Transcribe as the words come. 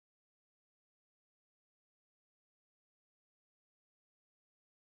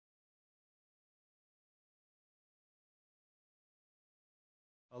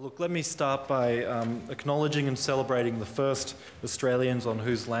Look, let me start by acknowledging and celebrating the first Australians on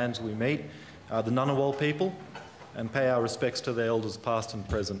whose lands we meet, the Ngunnawal people, and pay our respects to their elders past and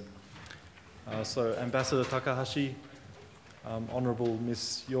present. So Ambassador Takahashi, Honourable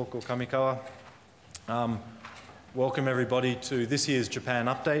Miss Yoko Kamikawa, welcome everybody to this year's Japan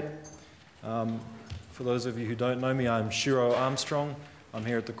Update. For those of you who don't know me, I'm Shiro Armstrong. I'm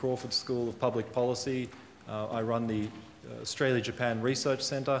here at the Crawford School of Public Policy. I run the Australia-Japan Research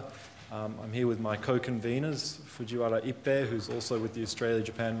Centre. I'm here with my co-conveners, Fujiwara Ippei, who's also with the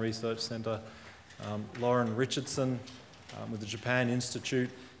Australia-Japan Research Centre, Lauren Richardson with the Japan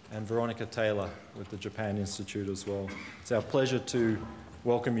Institute, and Veronica Taylor with the Japan Institute as well. It's our pleasure to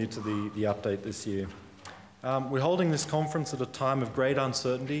welcome you to the update this year. We're holding this conference at a time of great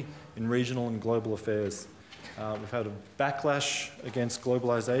uncertainty in regional and global affairs. We've had a backlash against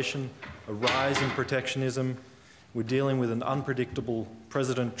globalisation, a rise in protectionism. We're dealing with an unpredictable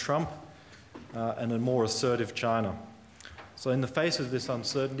President Trump and a more assertive China. So in the face of this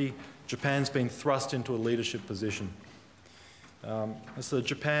uncertainty, Japan's been thrust into a leadership position. It's a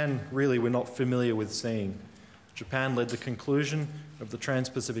Japan really we're not familiar with seeing. Japan led the conclusion of the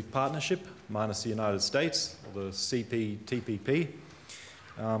Trans-Pacific Partnership, minus the United States, or the CPTPP,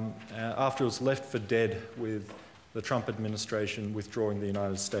 after it was left for dead with the Trump administration withdrawing the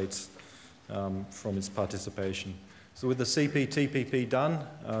United States from its participation. So with the CPTPP done,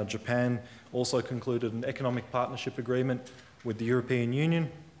 Japan also concluded an economic partnership agreement with the European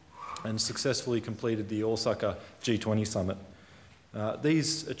Union and successfully completed the Osaka G20 summit.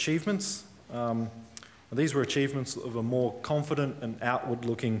 These were achievements of a more confident and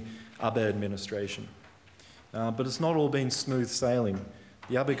outward-looking Abe administration. But it's not all been smooth sailing.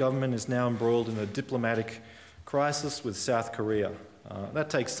 The Abe government is now embroiled in a diplomatic crisis with South Korea. That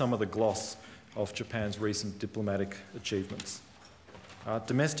takes some of the gloss off Japan's recent diplomatic achievements.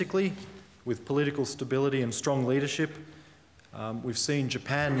 Domestically, with political stability and strong leadership, we've seen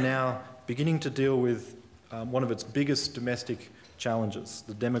Japan now beginning to deal with one of its biggest domestic challenges,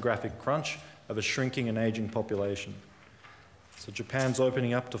 the demographic crunch of a shrinking and ageing population. So Japan's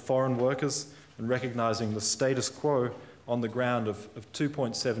opening up to foreign workers and recognising the status quo on the ground of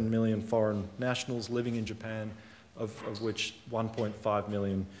 2.7 million foreign nationals living in Japan, of which 1.5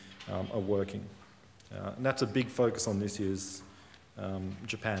 million are working. And that's a big focus on this year's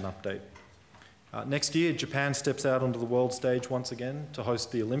Japan Update. Next year, Japan steps out onto the world stage once again to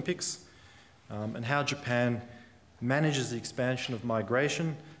host the Olympics, and how Japan manages the expansion of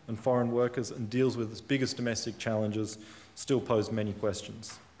migration and foreign workers and deals with its biggest domestic challenges still pose many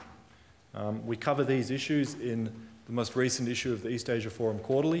questions. We cover these issues in the most recent issue of the East Asia Forum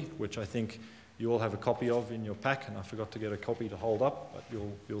Quarterly, which I think you all have a copy of in your pack, and I forgot to get a copy to hold up, but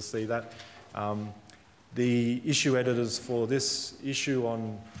you'll see that. The issue editors for this issue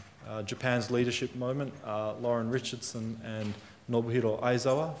on Japan's leadership moment are Lauren Richardson and Nobuhiro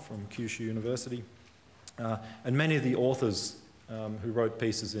Aizawa from Kyushu University, and many of the authors who wrote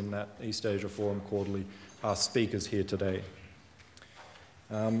pieces in that East Asia Forum Quarterly are speakers here today.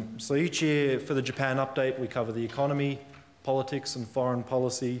 So each year for the Japan Update we cover the economy, politics and foreign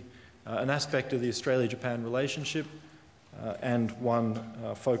policy, an aspect of the Australia-Japan relationship, and one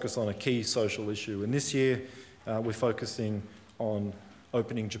focus on a key social issue. And this year we're focusing on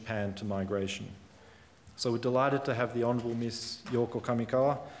opening Japan to migration. So we're delighted to have the Honourable Miss Yoko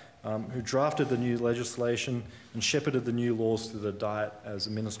Kamikawa, who drafted the new legislation and shepherded the new laws through the Diet as a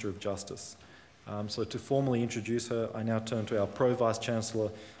Minister of Justice. So to formally introduce her, I now turn to our Pro-Vice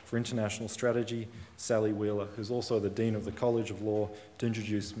Chancellor for International Strategy, Sally Wheeler, who's also the Dean of the College of Law, to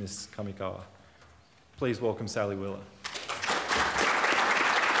introduce Ms. Kamikawa. Please welcome Sally Wheeler.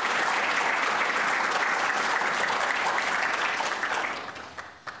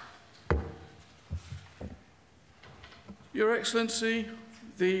 Your Excellency,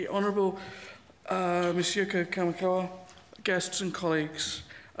 the Honourable Ms. Yoko Kamikawa, guests and colleagues,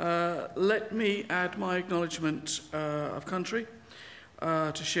 let me add my acknowledgement of country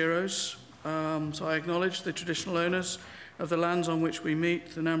to Shiro's. So I acknowledge the traditional owners of the lands on which we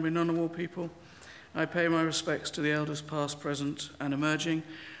meet, the Ngunnawal people. I pay my respects to the elders past, present and emerging,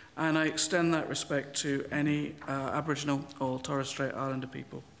 and I extend that respect to any Aboriginal or Torres Strait Islander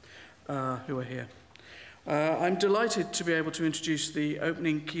people who are here. I'm delighted to be able to introduce the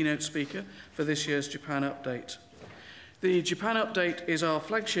opening keynote speaker for this year's Japan Update. The Japan Update is our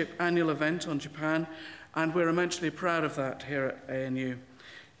flagship annual event on Japan, and we're immensely proud of that here at ANU.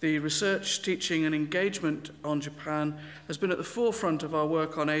 The research, teaching and engagement on Japan has been at the forefront of our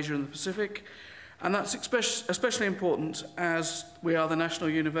work on Asia and the Pacific, and that's especially important as we are the national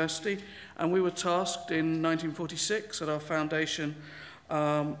university, and we were tasked in 1946 at our foundation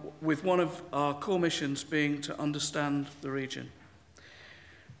with one of our core missions being to understand the region.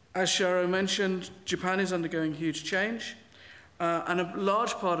 As Sharo mentioned, Japan is undergoing huge change, and a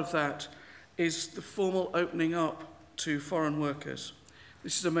large part of that is the formal opening up to foreign workers.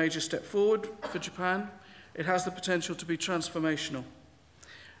 This is a major step forward for Japan. It has the potential to be transformational.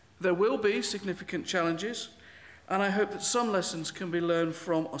 There will be significant challenges, and I hope that some lessons can be learned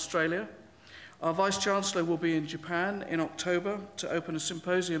from Australia. Our Vice-Chancellor will be in Japan in October to open a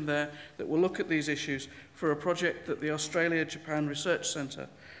symposium there that will look at these issues for a project that the Australia-Japan Research Centre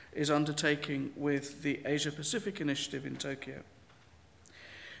is undertaking with the Asia-Pacific Initiative in Tokyo.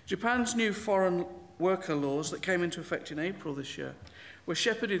 Japan's new foreign worker laws that came into effect in April this year were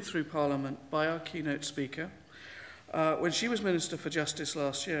shepherded through Parliament by our keynote speaker when she was Minister for Justice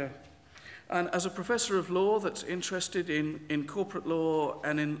last year. And as a professor of law that's interested in corporate law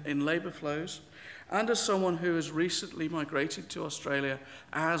and in labour flows, and as someone who has recently migrated to Australia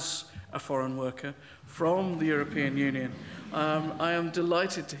as a foreign worker from the European Union, I am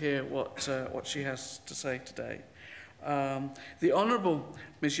delighted to hear what she has to say today. The Honourable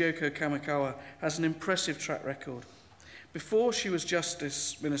Ms. Yoko Kamikawa has an impressive track record. Before she was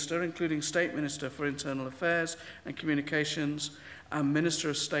Justice Minister, including State Minister for Internal Affairs and Communications, and Minister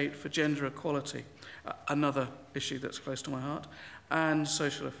of State for Gender Equality, another issue that's close to my heart, and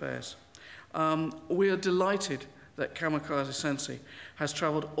Social Affairs. We are delighted that Kamikaze Sensei has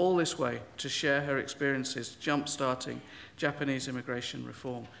travelled all this way to share her experiences jump-starting Japanese immigration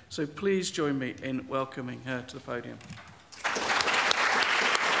reform. So please join me in welcoming her to the podium.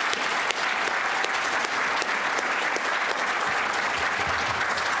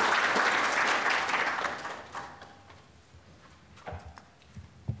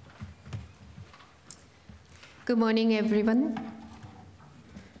 Good morning, everyone.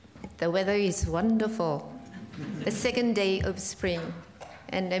 The weather is wonderful. The second day of spring,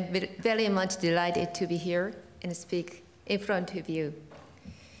 and I'm very much delighted to be here and speak in front of you.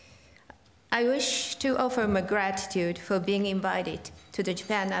 I wish to offer my gratitude for being invited to the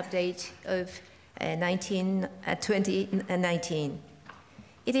Japan update of 2019.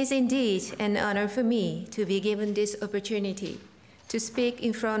 It is indeed an honor for me to be given this opportunity to speak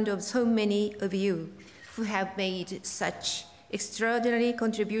in front of so many of you who have made such extraordinary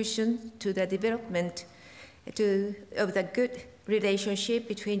contribution to the development of the good relationship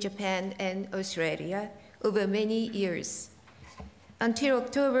between Japan and Australia over many years. Until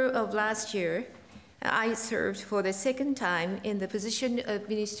October of last year, I served for the second time in the position of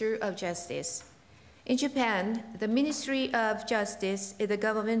Minister of Justice. In Japan, the Ministry of Justice is the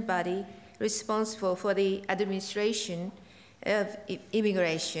government body responsible for the administration of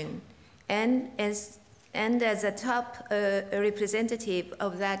immigration, and as a top representative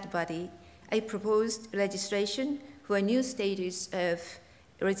of that body, I proposed legislation for a new status of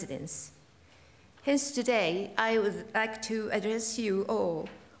residence. Hence today, I would like to address you all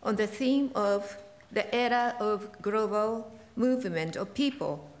on the theme of the era of global movement of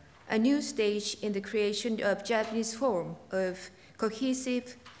people, a new stage in the creation of Japanese form of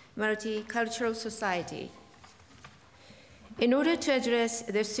cohesive multicultural society. In order to address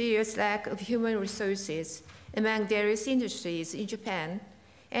the serious lack of human resources among various industries in Japan,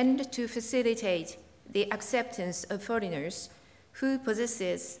 and to facilitate the acceptance of foreigners who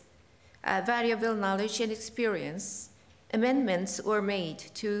possess valuable knowledge and experience, amendments were made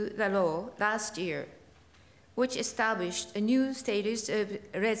to the law last year, which established a new status of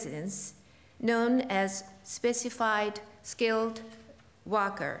residence known as specified skilled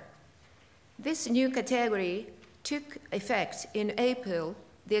worker. This new category took effect in April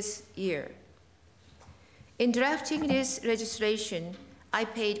this year. In drafting this legislation, I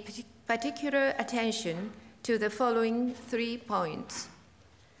paid particular attention to the following 3 points.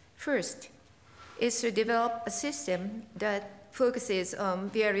 First is to develop a system that focuses on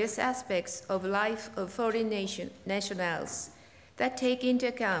various aspects of life of foreign nationals that take into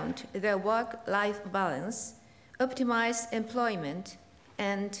account their work-life balance, optimize employment,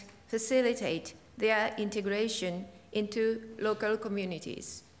 and facilitate their integration into local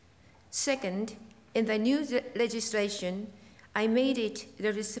communities. Second, in the new legislation, I made it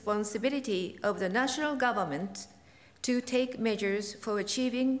the responsibility of the national government to take measures for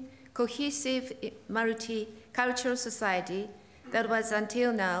achieving cohesive multicultural society that was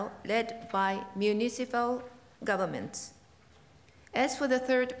until now led by municipal governments. As for the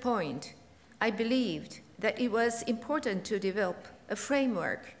third point, I believed that it was important to develop a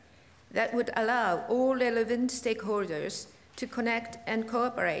framework that would allow all relevant stakeholders to connect and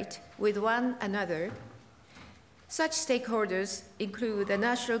cooperate with one another. Such stakeholders include the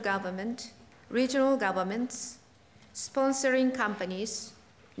national government, regional governments, sponsoring companies,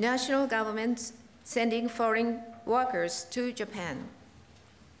 national governments sending foreign workers to Japan.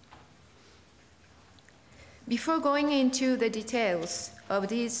 Before going into the details of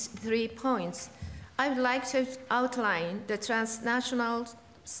these 3 points, I would like to outline the transnational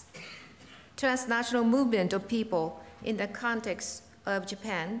movement of people in the context of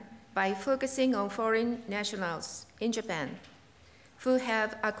Japan by focusing on foreign nationals in Japan who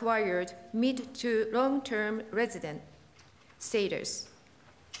have acquired mid to long-term resident status.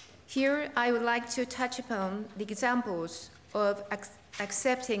 Here, I would like to touch upon the examples of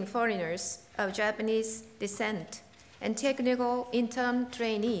accepting foreigners of Japanese descent and technical intern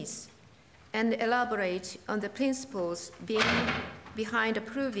trainees, and elaborate on the principles behind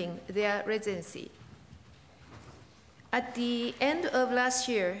approving their residency. At the end of last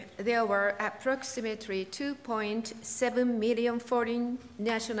year, there were approximately 2.7 million foreign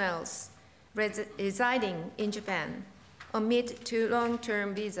nationals residing in Japan on mid to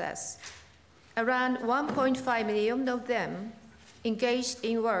long-term visas. Around 1.5 million of them engaged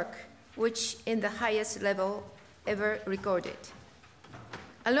in work, which is the highest level ever recorded.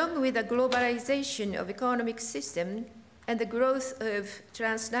 Along with the globalization of economic system and the growth of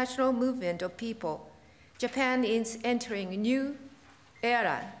transnational movement of people, Japan is entering a new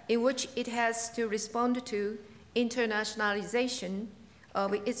era in which it has to respond to internationalization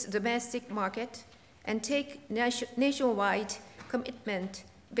of its domestic market and take nationwide commitment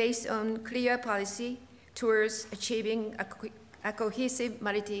based on clear policy towards achieving a cohesive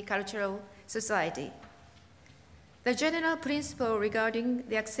multicultural society. The general principle regarding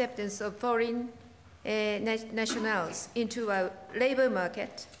the acceptance of foreign nationals into a labor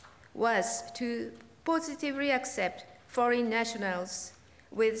market was to positively accept foreign nationals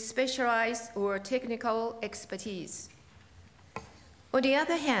with specialized or technical expertise. On the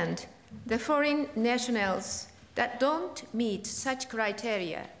other hand, the foreign nationals that don't meet such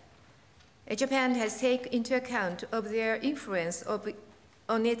criteria, Japan has taken into account of their influence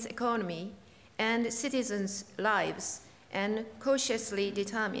on its economy and citizens' lives and cautiously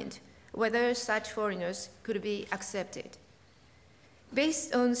determined whether such foreigners could be accepted.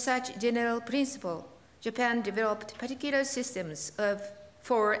 Based on such general principle, Japan developed particular systems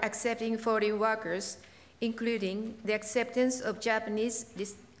for accepting foreign workers, including the acceptance of Japanese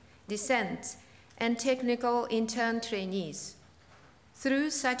descent and technical intern trainees. Through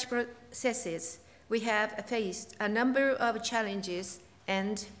such processes, we have faced a number of challenges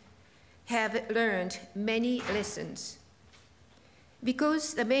and have learned many lessons.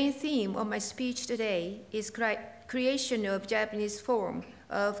 Because the main theme of my speech today is creation of Japanese form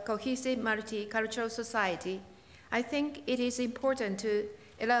of cohesive multicultural society, I think it is important to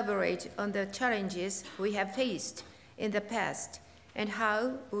elaborate on the challenges we have faced in the past and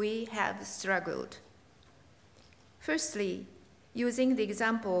how we have struggled. Firstly, using the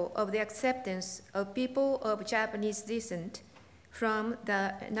example of the acceptance of people of Japanese descent from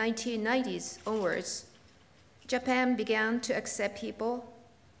the 1990s onwards, Japan began to accept people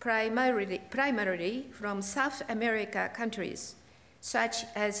primarily from South America countries, such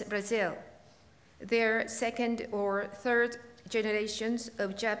as Brazil, their second or third generations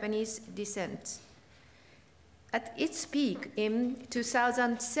of Japanese descent. At its peak in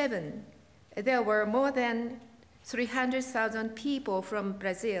 2007, there were more than 300,000 people from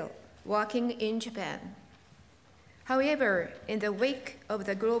Brazil working in Japan. However, in the wake of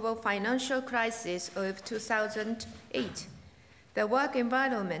the global financial crisis of 2008, the work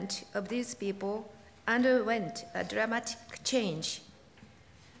environment of these people underwent a dramatic change.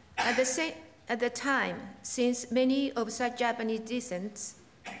 At the time, since many of such Japanese descents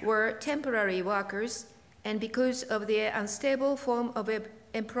were temporary workers, and because of their unstable form of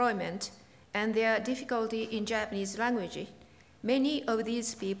employment and their difficulty in Japanese language, many of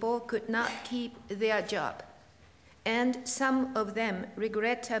these people could not keep their job, and some of them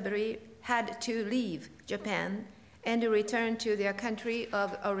regrettably had to leave Japan and return to their country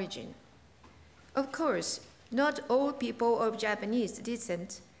of origin. Of course, not all people of Japanese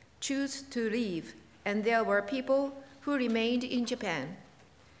descent choose to leave, and there were people who remained in Japan.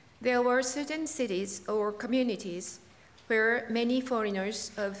 There were certain cities or communities where many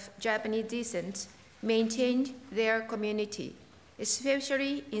foreigners of Japanese descent maintained their community,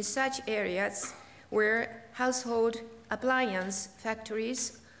 especially in such areas where household appliance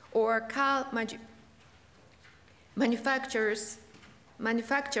factories or car manufacturers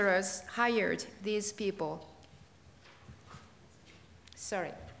hired these people.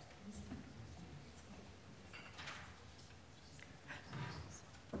 Sorry.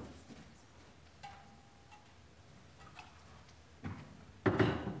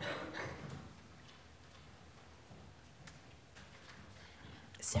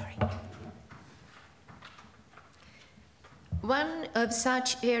 Sorry. One of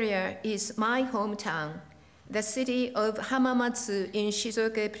such area is my hometown, the city of Hamamatsu in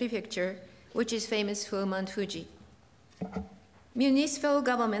Shizuoka Prefecture, which is famous for Mount Fuji. Municipal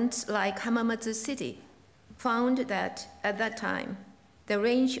governments like Hamamatsu City found that at that time, the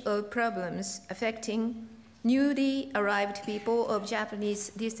range of problems affecting newly arrived people of Japanese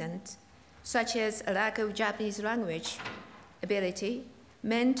descent, such as a lack of Japanese language ability,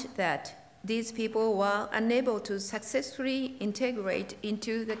 meant that these people were unable to successfully integrate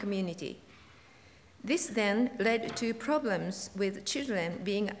into the community. This then led to problems with children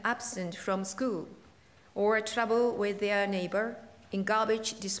being absent from school or trouble with their neighbor in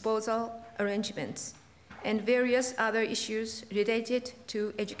garbage disposal arrangements and various other issues related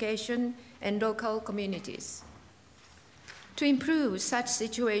to education and local communities. To improve such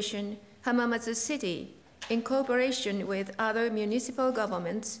situation, Hamamatsu City, in cooperation with other municipal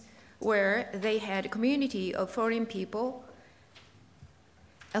governments where they had community of foreign people,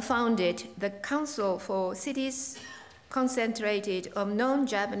 founded the Council for Cities concentrated on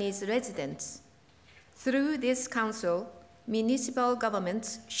non-Japanese residents. Through this council, municipal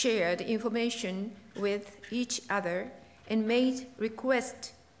governments shared information with each other and made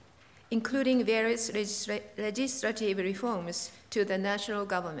requests, including various legislative reforms to the national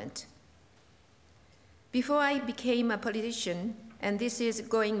government. Before I became a politician, and this is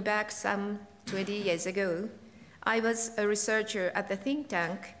going back some 20 years ago, I was a researcher at the think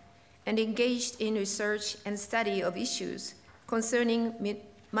tank and engaged in research and study of issues concerning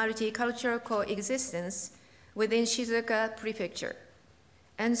multicultural coexistence within Shizuoka Prefecture.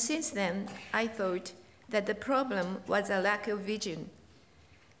 And since then, I thought that the problem was a lack of vision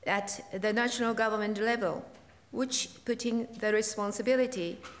at the national government level, which putting the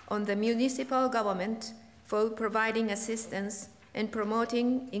responsibility on the municipal government for providing assistance and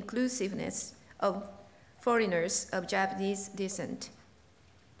promoting inclusiveness of foreigners of Japanese descent.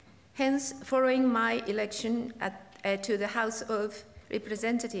 Hence, following my election to the House of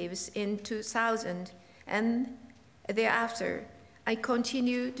Representatives in 2000 and thereafter, I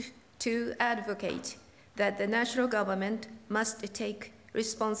continued to advocate that the national government must take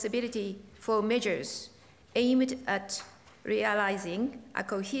responsibility for measures aimed at realizing a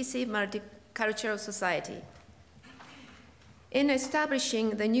cohesive multicultural society. In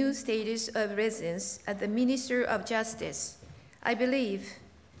establishing the new status of residence as the Minister of Justice, I believe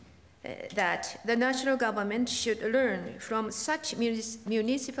that the national government should learn from such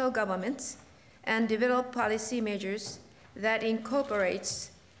municipal governments and develop policy measures that incorporates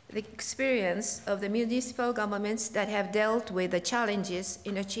the experience of the municipal governments that have dealt with the challenges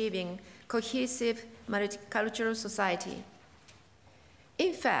in achieving cohesive multicultural society.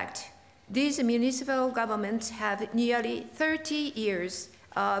 In fact, these municipal governments have nearly 30 years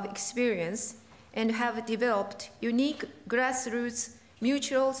of experience and have developed unique grassroots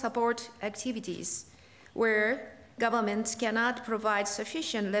mutual support activities where governments cannot provide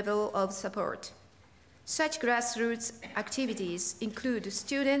sufficient level of support. Such grassroots activities include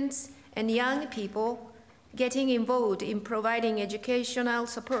students and young people getting involved in providing educational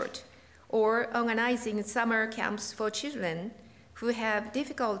support or organizing summer camps for children who have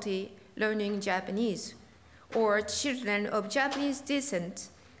difficulty learning Japanese, or children of Japanese descent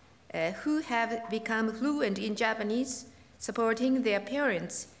who have become fluent in Japanese, supporting their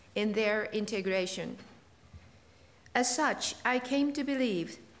parents in their integration. As such, I came to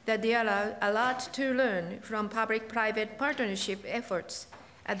believe that there are a lot to learn from public-private partnership efforts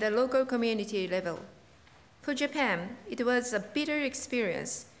at the local community level. For Japan, it was a bitter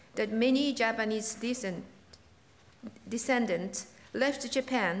experience that many Japanese descendants left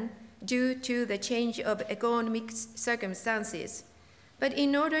Japan due to the change of economic circumstances. But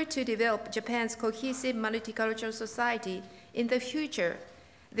in order to develop Japan's cohesive multicultural society in the future,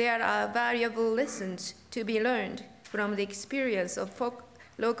 there are valuable lessons to be learned from the experience of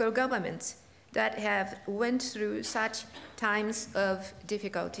local governments that have went through such times of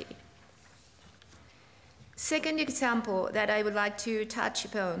difficulty. Second example that I would like to touch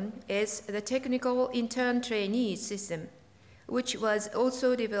upon is the technical intern trainee system, which was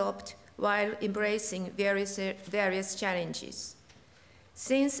also developed while embracing various challenges.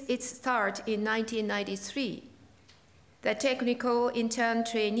 Since its start in 1993, the technical intern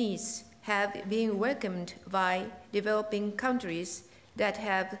trainees have been welcomed by developing countries that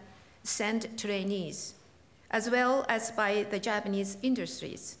have sent trainees, as well as by the Japanese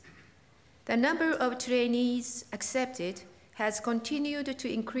industries. The number of trainees accepted has continued to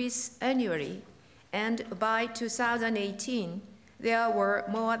increase annually, and by 2018, there were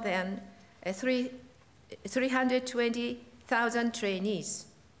more than 320,000 trainees.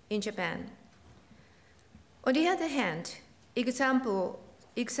 in Japan. On the other hand,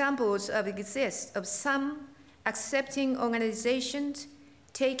 examples exist of some accepting organizations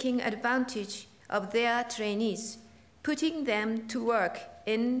taking advantage of their trainees, putting them to work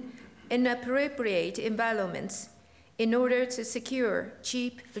in inappropriate environments in order to secure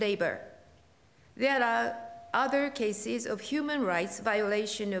cheap labor. There are other cases of human rights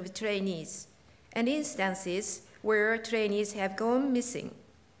violation of trainees and instances where trainees have gone missing.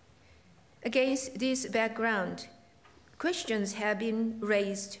 Against this background, questions have been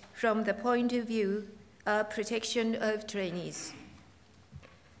raised from the point of view of protection of trainees.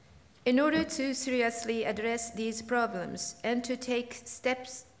 In order to seriously address these problems and to take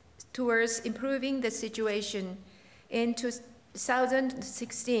steps towards improving the situation, in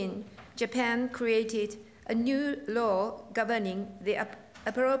 2016, Japan created a new law governing the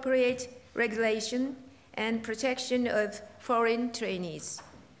appropriate regulation and protection of foreign trainees.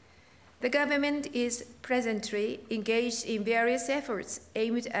 The government is presently engaged in various efforts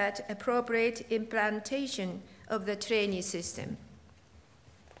aimed at appropriate implementation of the trainee system.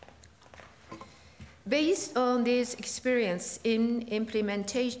 Based on this experience in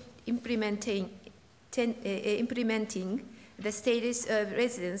implementing the status of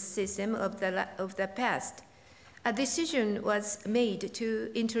residence system of the past, a decision was made to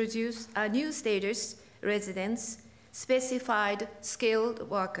introduce a new status residence specified skilled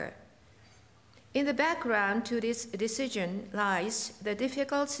worker. In the background to this decision lies the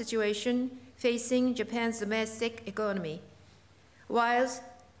difficult situation facing Japan's domestic economy. While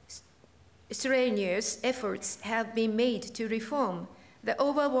strenuous efforts have been made to reform the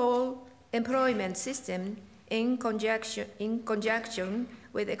overall employment system in conjunction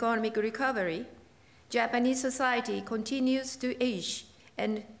with economic recovery, Japanese society continues to age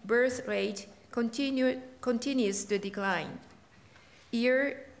and birth rate continues to decline.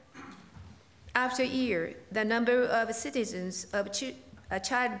 Year after year, the number of citizens of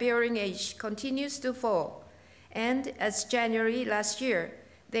childbearing age continues to fall, and as January last year,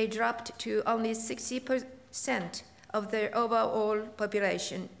 they dropped to only 60% of their overall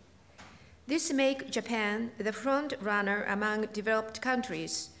population. This makes Japan the front runner among developed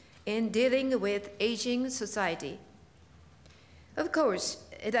countries in dealing with aging society. Of course,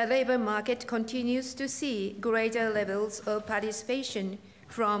 the labor market continues to see greater levels of participation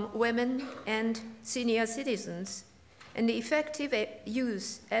from women and senior citizens, and the effective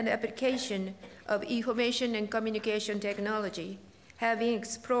use and application of information and communication technology have been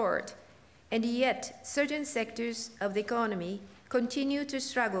explored, and yet certain sectors of the economy continue to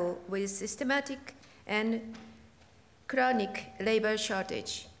struggle with systematic and chronic labor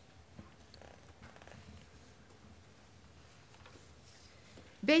shortage.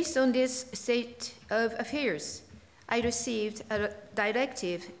 Based on this state of affairs, I received a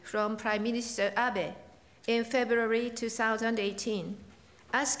directive from Prime Minister Abe in February 2018,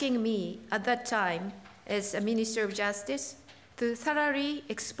 asking me at that time, as a Minister of Justice, to thoroughly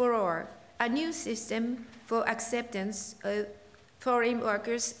explore a new system for acceptance of foreign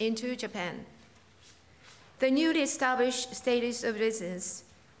workers into Japan. The newly established status of residence,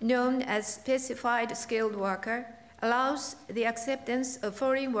 known as specified skilled worker, allows the acceptance of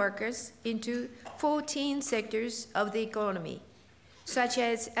foreign workers into 14 sectors of the economy, such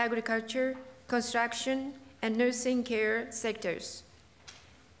as agriculture, construction, and nursing care sectors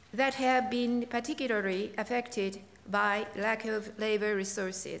that have been particularly affected by lack of labor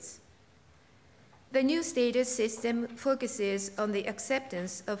resources. The new status system focuses on the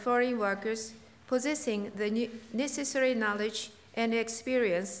acceptance of foreign workers possessing the necessary knowledge and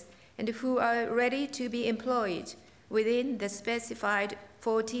experience and who are ready to be employed within the specified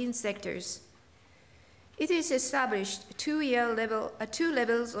 14 sectors. It is established two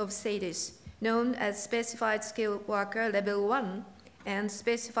levels of status, known as Specified Skilled Worker Level 1 and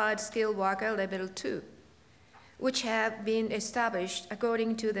Specified Skilled Worker Level 2, which have been established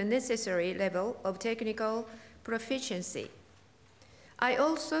according to the necessary level of technical proficiency. It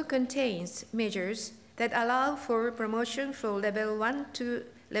also contains measures that allow for promotion from Level 1 to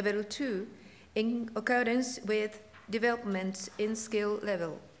Level 2 in accordance with developments in skill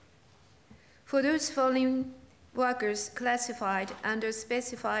level. For those foreign workers classified under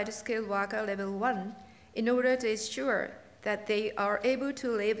Specified Skilled Worker Level 1, in order to ensure that they are able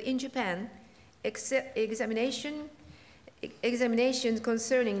to live in Japan, examinations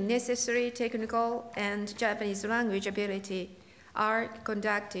concerning necessary technical and Japanese language ability are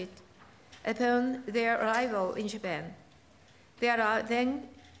conducted upon their arrival in Japan. They are then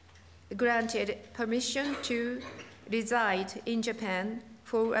granted permission to reside in Japan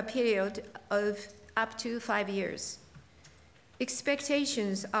for a period of up to 5 years.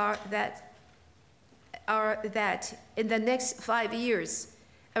 Expectations are that in the next 5 years,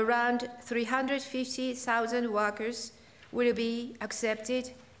 around 350,000 workers will be accepted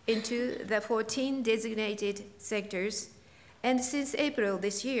into the 14 designated sectors, and since April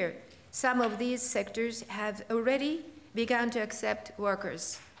this year, some of these sectors have already begun to accept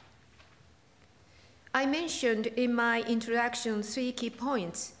workers. I mentioned in my introduction 3 key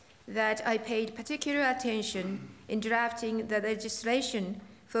points that I paid particular attention in drafting the legislation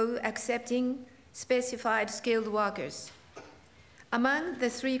for accepting specified skilled workers. Among the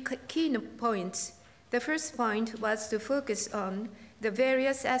 3 key points, the first point was to focus on the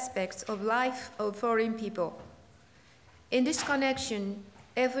various aspects of life of foreign people. In this connection,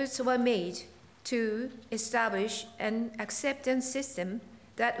 efforts were made to establish an acceptance system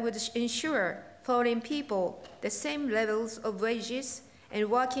that would ensure foreign people the same levels of wages and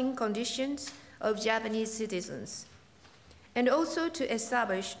working conditions of Japanese citizens, and also to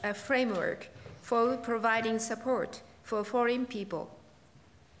establish a framework for providing support for foreign people.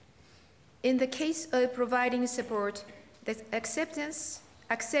 In the case of providing support, the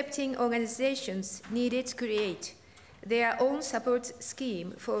accepting organizations needed to create their own support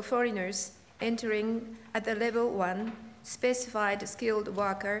scheme for foreigners entering at the level 1 specified skilled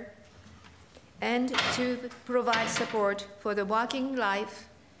worker, and to provide support for the working life,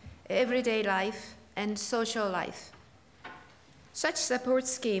 everyday life, and social life. Such support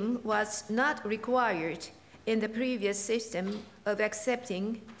scheme was not required in the previous system of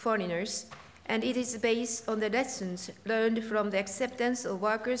accepting foreigners, and it is based on the lessons learned from the acceptance of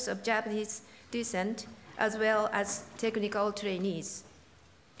workers of Japanese descent as well as technical trainees.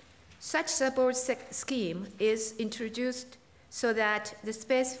 Such support scheme is introduced so that the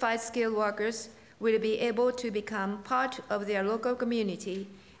specified skilled workers will be able to become part of their local community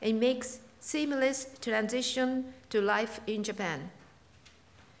and make seamless transition to life in Japan.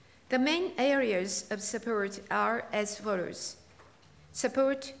 The main areas of support are as follows: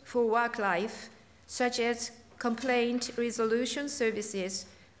 support for work life, such as complaint resolution services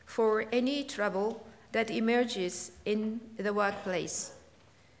for any trouble that emerges in the workplace;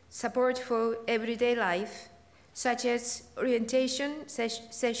 support for everyday life, such as orientation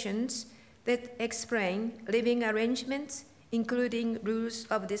sessions that explain living arrangements, including rules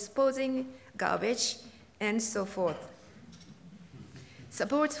of disposing garbage, and so forth;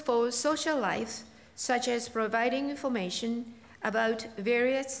 support for social life, such as providing information about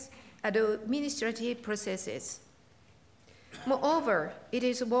various administrative processes. Moreover, it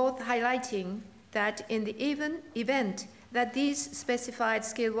is worth highlighting that in the event that these specified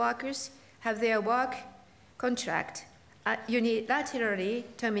skilled workers have their work contract unilaterally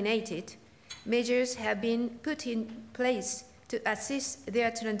terminated, measures have been put in place to assist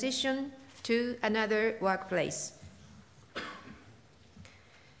their transition to another workplace.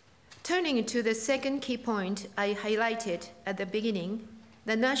 Turning to the second key point I highlighted at the beginning,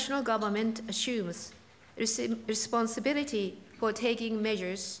 the national government assumes responsibility for taking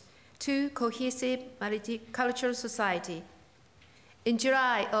measures to cohesive multicultural society. In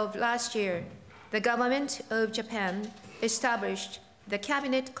July of last year, the government of Japan established the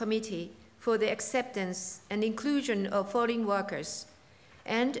Cabinet Committee for the Acceptance and Inclusion of Foreign Workers,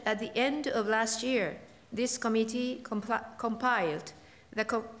 and at the end of last year, this committee compiled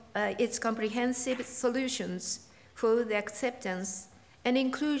its comprehensive solutions for the acceptance and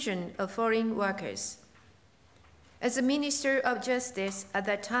inclusion of foreign workers. As a Minister of Justice at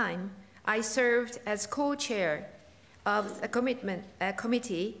that time, I served as co-chair of the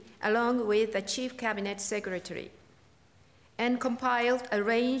committee along with the Chief Cabinet Secretary, and compiled a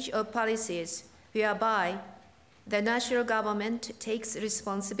range of policies whereby the national government takes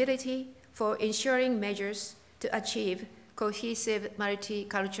responsibility for ensuring measures to achieve cohesive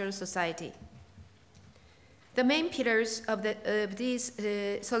multicultural society. The main pillars of these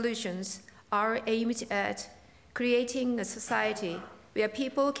solutions are aimed at creating a society where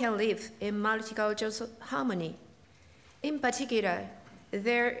people can live in multicultural harmony. In particular,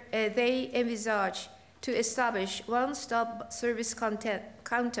 they envisage to establish one-stop service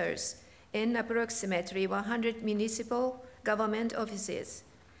counters in approximately 100 municipal government offices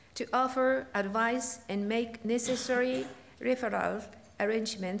to offer advice and make necessary referral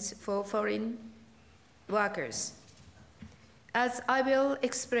arrangements for foreign workers. As I will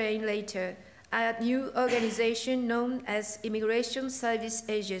explain later, a new organization known as Immigration Service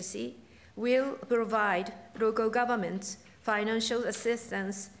Agency will provide local governments financial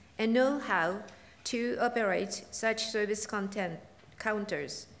assistance and know-how to operate such service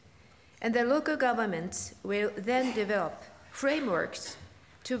counters. And the local governments will then develop frameworks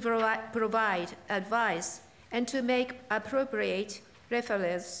to provide advice and to make appropriate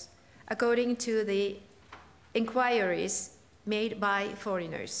referrals according to the inquiries made by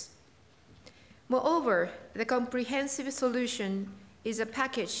foreigners. Moreover, the comprehensive solution is a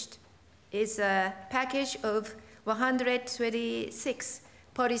package of 126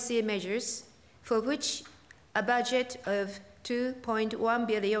 policy measures, for which a budget of 2.1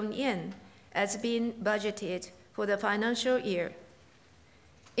 billion yen has been budgeted for the financial year.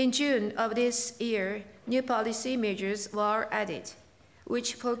 In June of this year, new policy measures were added,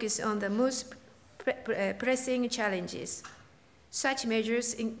 which focus on the most pressing challenges. Such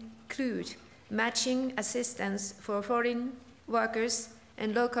measures include matching assistance for foreign workers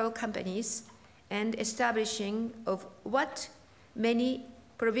and local companies, and establishing of what may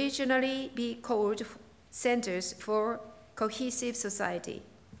provisionally be called centers for cohesive society.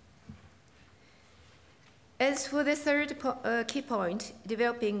 As for the third key point,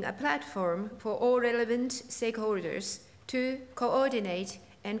 developing a platform for all relevant stakeholders to coordinate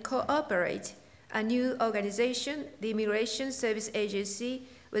and cooperate, a new organization, the Immigration Service Agency,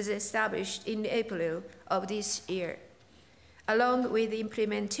 was established in April of this year, along with the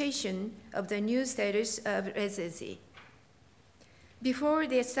implementation of the new status of residency. Before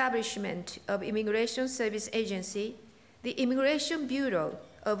the establishment of Immigration Service Agency, the Immigration Bureau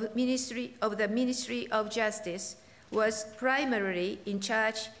of the Ministry of Justice was primarily in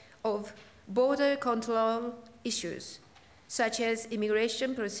charge of border control issues, such as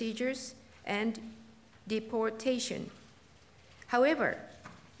immigration procedures and deportation. However,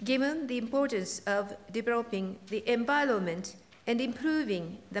 given the importance of developing the environment and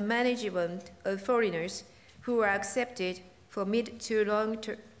improving the management of foreigners who are accepted for mid to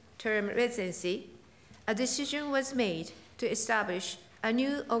long-term residency, a decision was made to establish a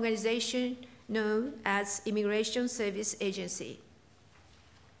new organization known as Immigration Service Agency.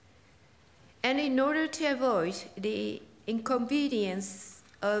 And in order to avoid the inconvenience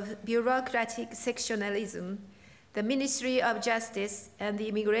of bureaucratic sectionalism, the Ministry of Justice and the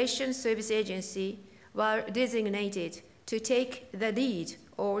Immigration Service Agency were designated to take the lead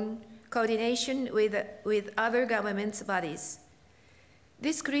on coordination with other government bodies.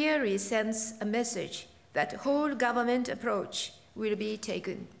 This clearly sends a message that whole government approach will be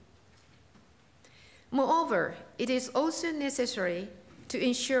taken. Moreover, it is also necessary to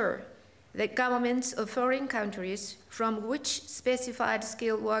ensure that governments of foreign countries from which specified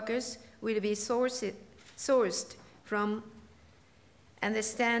skilled workers will be sourced from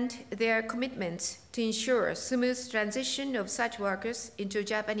understand their commitments to ensure a smooth transition of such workers into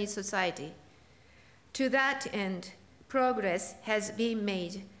Japanese society. To that end, progress has been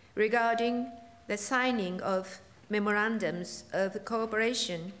made regarding the signing of memorandums of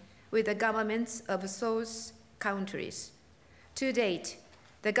cooperation with the governments of source countries. To date,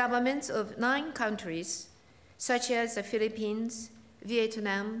 the governments of 9 countries, such as the Philippines,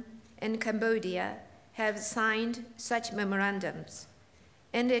 Vietnam, and Cambodia, have signed such memorandums,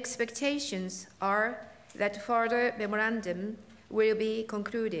 and expectations are that further memorandum will be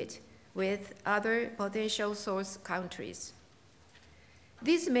concluded with other potential source countries.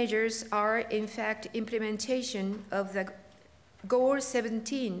 These measures are, in fact, implementation of the Goal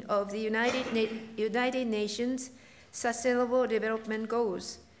 17 of the United Nations Sustainable Development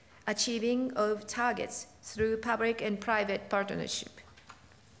Goals, achieving of targets through public and private partnership.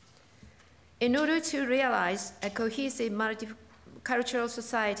 In order to realize a cohesive multicultural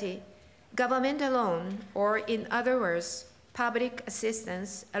society, government alone, or in other words, public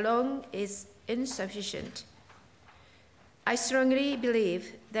assistance alone is insufficient. I strongly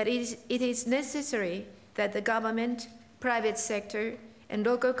believe that it is necessary that the government, private sector, and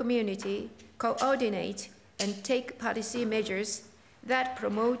local community coordinate and take policy measures that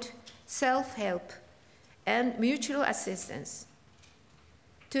promote self-help and mutual assistance.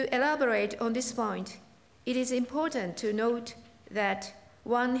 To elaborate on this point, it is important to note that,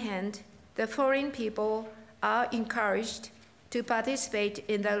 on one hand, the foreign people are encouraged to participate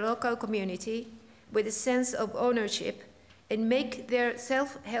in the local community with a sense of ownership and make their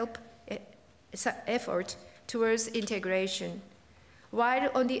self-help effort towards integration, while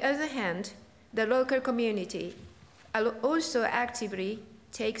on the other hand, the local community also actively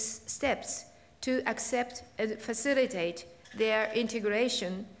takes steps to accept and facilitate their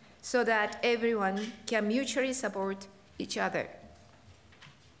integration so that everyone can mutually support each other.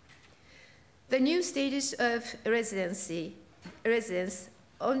 The new status of residence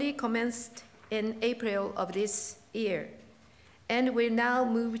only commenced in April of this year, and will now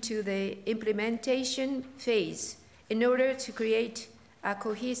move to the implementation phase in order to create a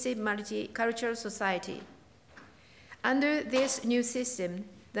cohesive multicultural society. Under this new system,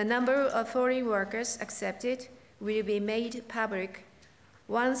 The number of foreign workers accepted will be made public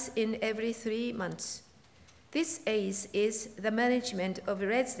once in every 3 months. This aids the management of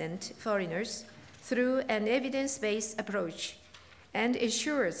resident foreigners through an evidence-based approach and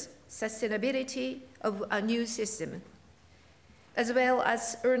ensures sustainability of a new system, as well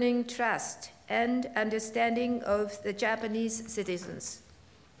as earning trust and understanding of the Japanese citizens.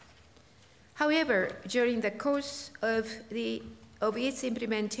 However, during the course of its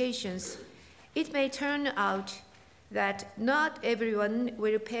implementations, it may turn out that not everyone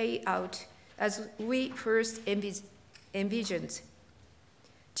will pay out as we first envisioned.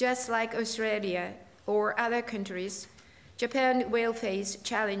 Just like Australia or other countries, Japan will face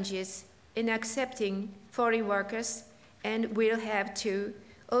challenges in accepting foreign workers and will have to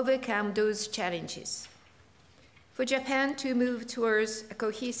overcome those challenges. For Japan to move towards a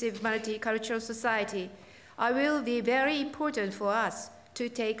cohesive multicultural society, it will be very important for us to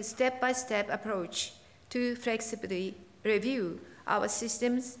take a step-by-step approach to flexibly review our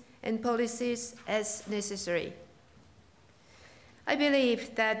systems and policies as necessary. I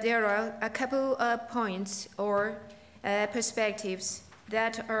believe that there are a couple of points or perspectives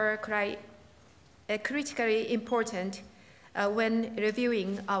that are critically important when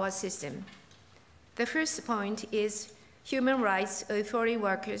reviewing our system. The first point is human rights of foreign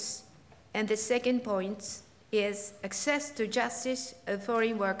workers, and the second point is access to justice of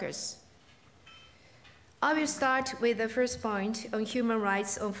foreign workers. I will start with the first point on human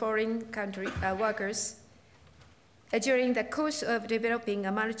rights of foreign workers. During the course of developing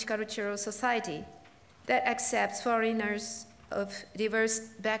a multicultural society that accepts foreigners of diverse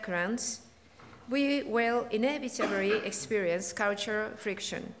backgrounds, we will inevitably experience cultural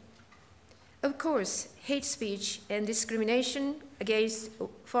friction. Of course, hate speech and discrimination against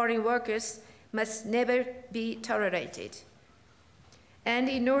foreign workers must never be tolerated. And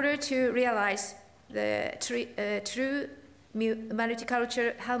in order to realize the true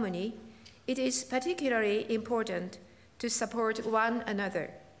multicultural harmony, it is particularly important to support one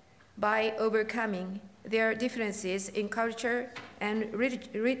another by overcoming their differences in culture and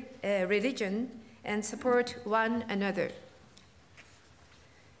religion and support one another.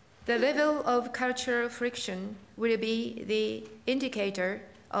 The level of cultural friction will be the indicator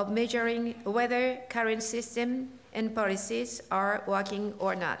of measuring whether current system and policies are working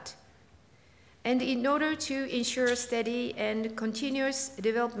or not. And in order to ensure steady and continuous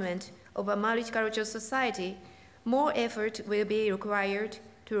development of a multicultural society, more effort will be required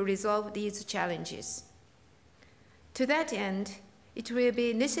to resolve these challenges. To that end, it will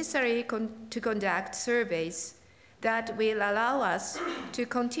be necessary to conduct surveys that will allow us to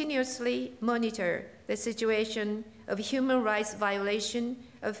continuously monitor the situation of human rights violation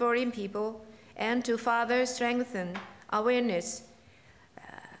of foreign people and to further strengthen awareness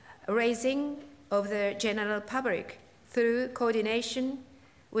raising of the general public through coordination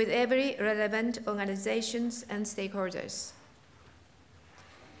with every relevant organizations and stakeholders.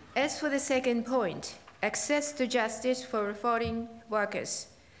 As for the second point, access to justice for foreign workers,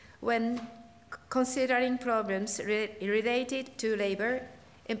 when considering problems related to labor,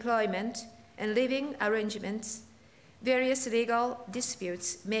 employment, and living arrangements, various legal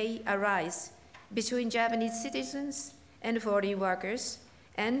disputes may arise between Japanese citizens and foreign workers,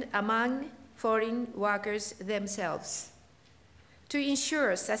 and among foreign workers themselves. To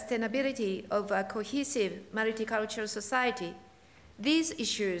ensure sustainability of a cohesive multicultural society, these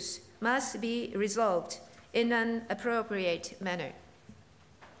issues must be resolved in an appropriate manner.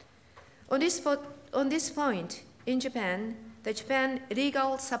 On this point, in Japan, the Japan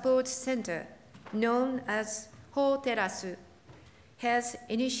Legal Support Center, known as Hoterasu, has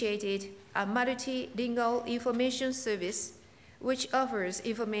initiated a multilingual information service which offers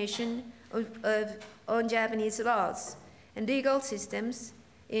information on Japanese laws and legal systems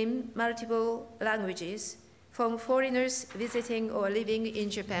in multiple languages from foreigners visiting or living in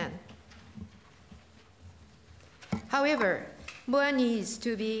Japan. However, more needs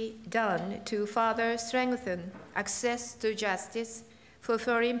to be done to further strengthen access to justice for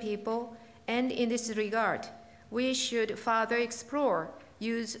foreign people, and in this regard, we should further explore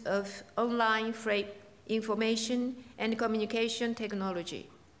use of online information and communication technology.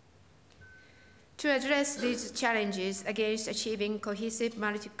 To address these challenges against achieving cohesive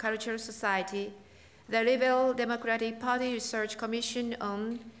multicultural society, the Liberal Democratic Party Research Commission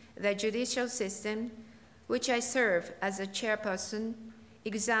on the Judicial System, which I serve as a chairperson,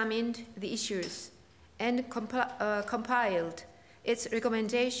 examined the issues and compiled its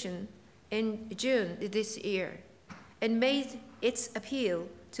recommendation in June this year and made its appeal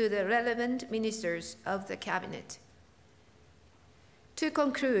to the relevant ministers of the cabinet. To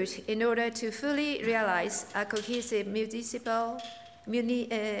conclude, in order to fully realize a cohesive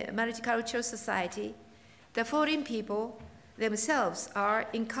multicultural society, the foreign people themselves are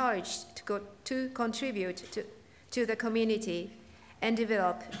encouraged to contribute to the community and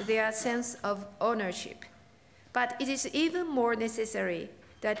develop their sense of ownership. But it is even more necessary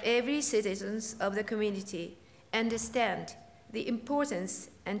that every citizen of the community understand the importance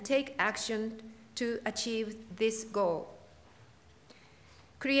and take action to achieve this goal.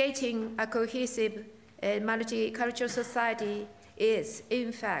 Creating a cohesive multicultural society is,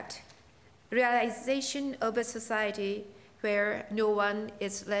 in fact, realization of a society where no one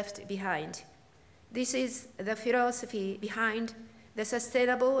is left behind. This is the philosophy behind the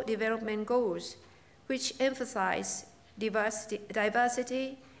Sustainable Development Goals, which emphasize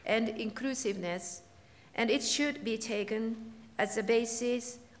diversity and inclusiveness, and it should be taken as the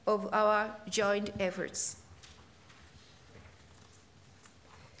basis of our joint efforts.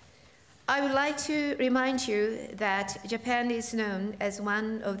 I would like to remind you that Japan is known as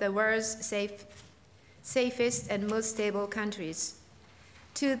one of the world's safest and most stable countries.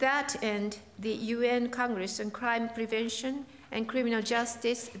 To that end, the UN Congress on Crime Prevention and Criminal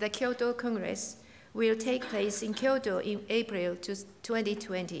Justice, the Kyoto Congress, will take place in Kyoto in April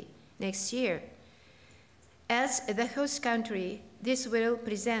 2020, next year. As the host country, this will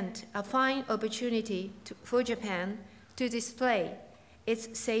present a fine opportunity for Japan to display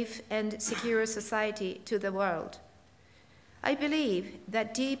its safe and secure society to the world. I believe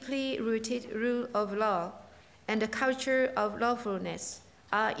that deeply rooted rule of law and a culture of lawfulness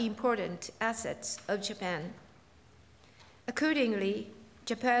are important assets of Japan. Accordingly,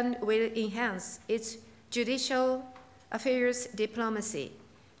 Japan will enhance its judicial affairs diplomacy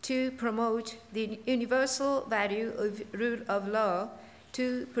to promote the universal value of rule of law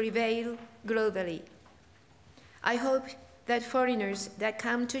to prevail globally. I hope that foreigners that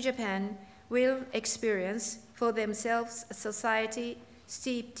come to Japan will experience for themselves a society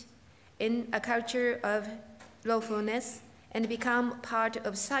steeped in a culture of lawfulness and become part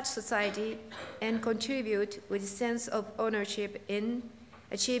of such society and contribute with a sense of ownership in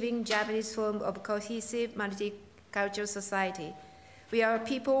achieving Japanese form of cohesive multicultural society, where our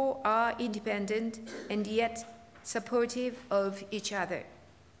people are independent and yet supportive of each other.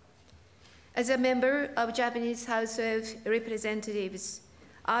 As a member of Japanese House of Representatives,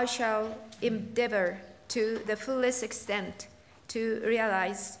 I shall endeavor to the fullest extent to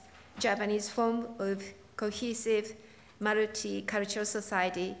realize Japanese form of cohesive multicultural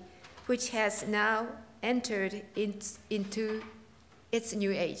society, which has now entered into its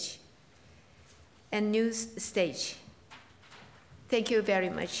new age and new stage. Thank you very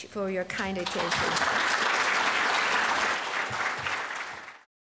much for your kind attention.